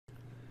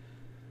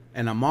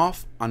and I'm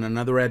off on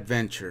another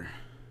adventure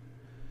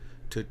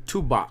to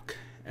Tubac,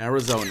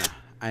 Arizona.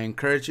 I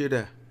encourage you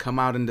to come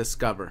out and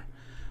discover.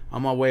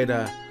 On my way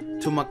to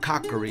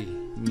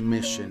Tumacacori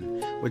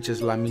Mission, which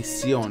is La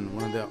Mission,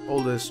 one of the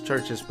oldest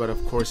churches, but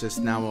of course it's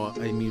now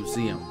a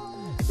museum.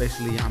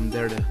 Basically, I'm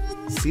there to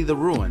see the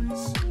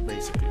ruins,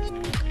 basically.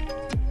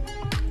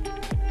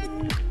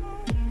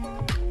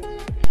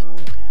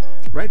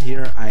 Right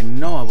here, I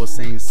know I was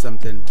saying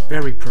something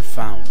very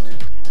profound.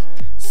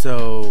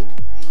 So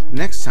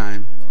next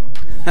time,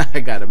 I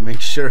gotta make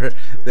sure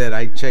that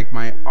I check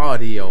my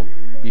audio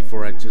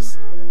before I just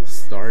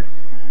start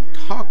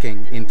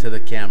talking into the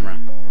camera.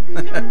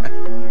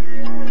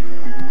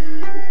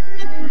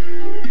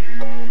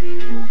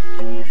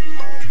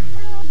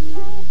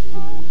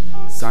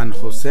 San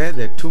Jose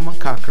de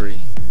Tumacacori.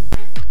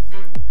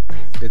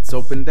 It's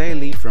open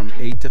daily from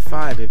 8 to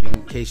 5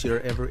 in case you're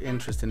ever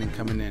interested in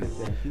coming in.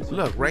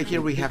 Look, right here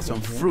we have some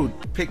fruit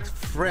picked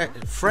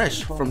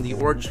fresh from the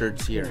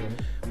orchards here.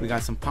 We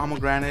got some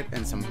pomegranate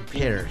and some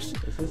pears,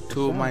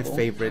 two of my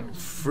favorite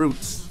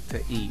fruits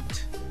to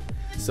eat.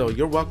 So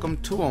you're welcome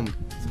to them.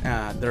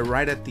 They're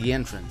right at the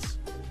entrance.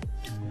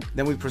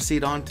 Then we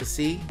proceed on to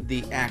see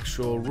the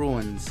actual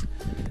ruins.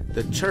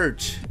 The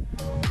church.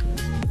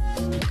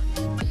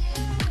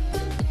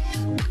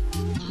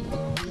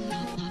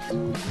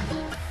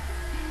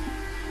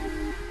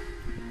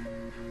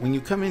 When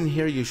you come in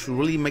here, you should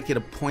really make it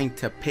a point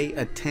to pay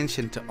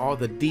attention to all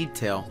the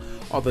detail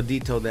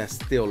that's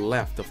still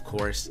left, of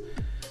course.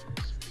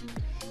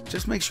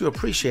 Just makes you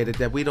appreciate it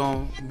that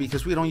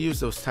because we don't use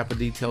those type of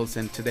details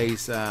in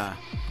today's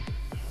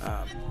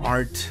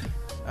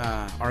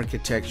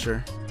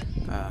architecture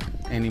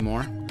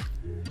anymore.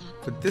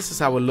 But this is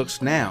how it looks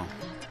now.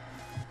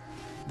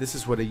 This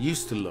is what it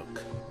used to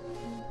look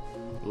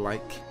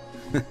like.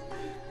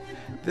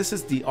 This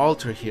is the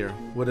altar here,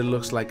 what it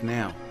looks like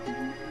now.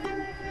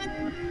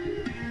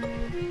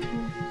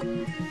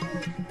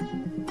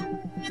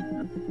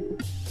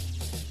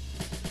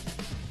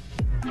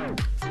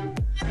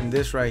 And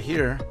this right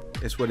here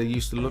is what it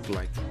used to look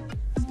like.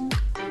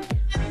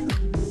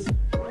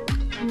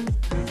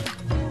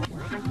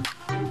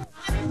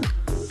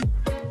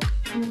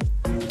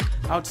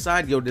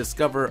 Outside you'll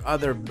discover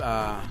other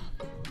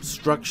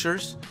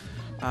structures,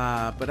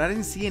 but I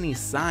didn't see any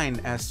sign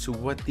as to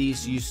what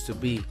these used to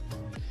be.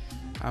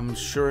 I'm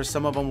sure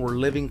some of them were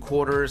living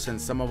quarters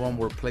and some of them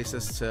were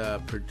places to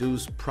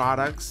produce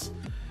products.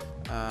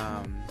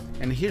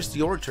 And here's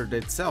the orchard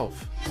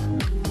itself.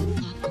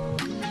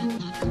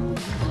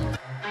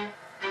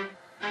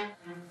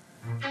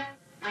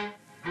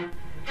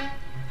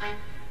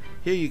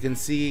 Here you can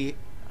see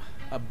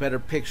a better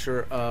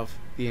picture of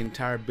the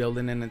entire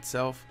building in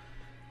itself.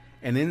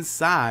 And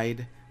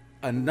inside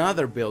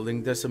another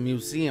building, there's a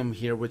museum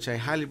here, which I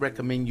highly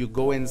recommend you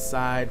go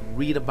inside,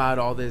 read about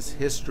all this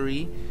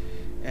history,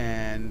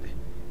 and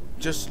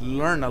just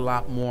learn a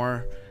lot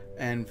more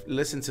and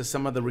listen to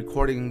some of the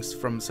recordings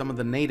from some of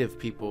the native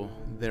people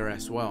there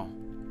as well.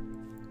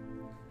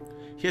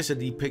 Here's a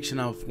depiction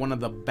of one of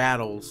the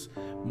battles,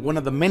 one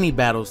of the many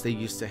battles they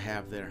used to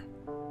have there.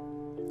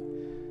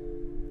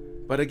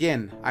 But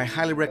again, I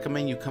highly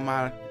recommend you come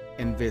out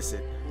and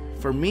visit.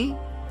 For me,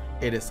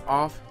 it is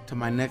off to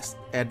my next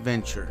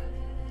adventure.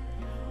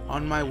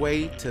 On my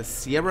way to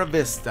Sierra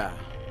Vista.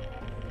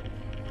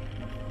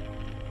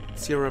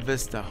 Sierra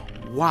Vista.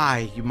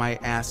 Why, you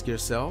might ask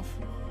yourself?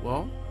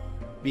 Well,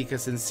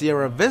 because in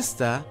Sierra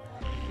Vista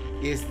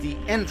is the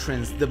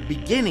entrance, the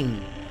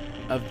beginning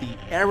of the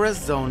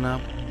Arizona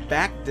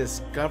Back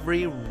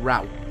Discovery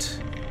Route.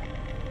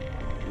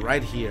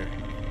 Right here.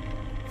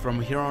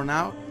 From here on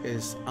out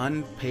is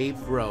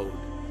unpaved road.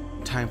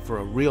 Time for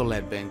a real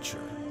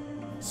adventure.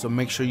 So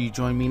make sure you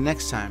join me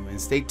next time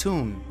and stay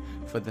tuned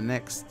for the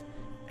next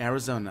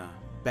Arizona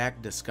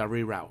Back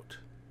Discovery Route.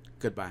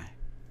 Goodbye.